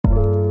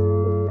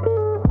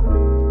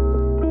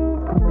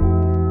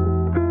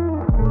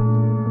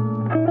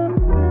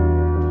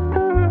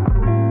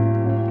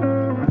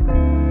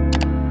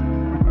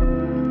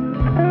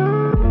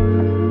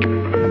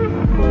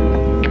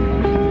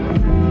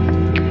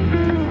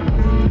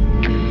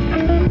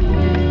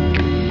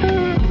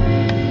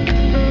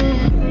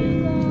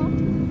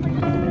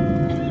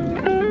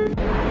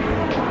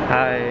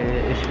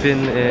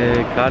bin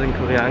gerade in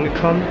Korea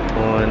angekommen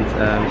und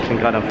ich bin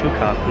gerade am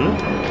Flughafen.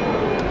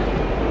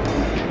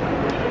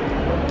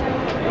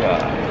 Ja.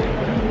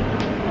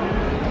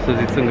 So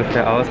sieht es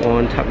ungefähr aus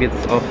und habe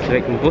jetzt auch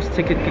direkt ein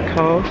Busticket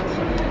gekauft.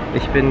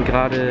 Ich bin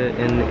gerade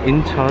in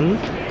Incheon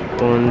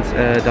und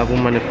da wo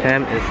meine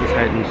Fam ist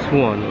halt in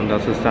Suwon und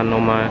das ist dann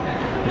nochmal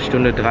 1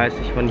 Stunde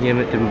 30 von hier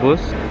mit dem Bus.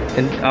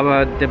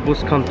 Aber der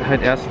Bus kommt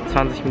halt erst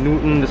 20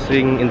 Minuten,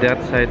 deswegen in der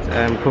Zeit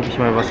gucke ich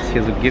mal, was es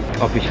hier so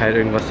gibt, ob ich halt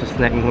irgendwas zu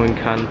snacken holen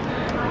kann,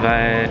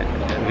 weil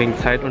wegen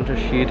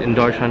Zeitunterschied in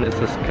Deutschland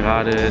ist es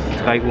gerade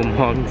 3 Uhr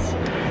morgens,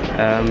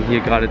 hier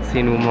gerade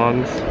 10 Uhr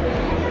morgens,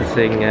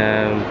 deswegen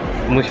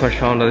muss ich mal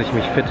schauen, dass ich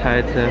mich fit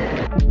halte.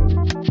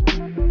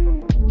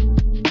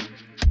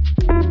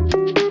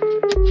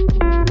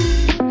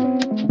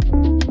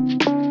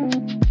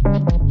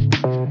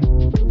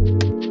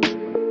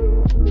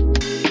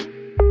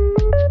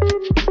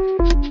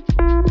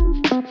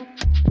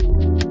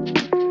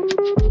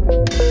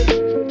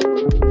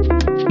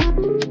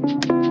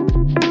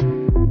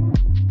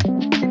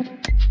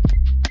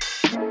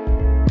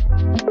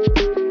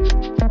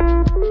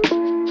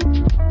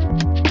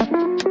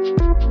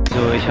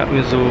 Ich habe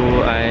mir so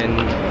ein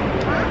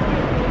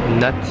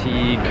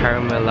Nutty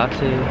Caramel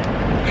Latte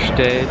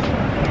bestellt.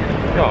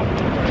 Ja,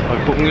 mal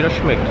gucken, wie das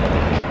schmeckt.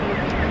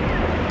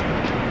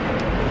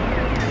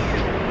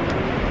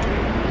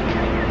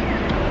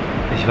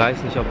 Ich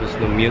weiß nicht, ob es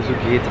nur mir so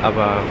geht,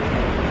 aber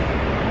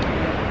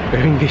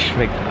irgendwie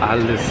schmeckt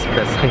alles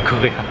besser in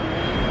Korea.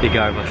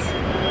 Egal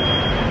was.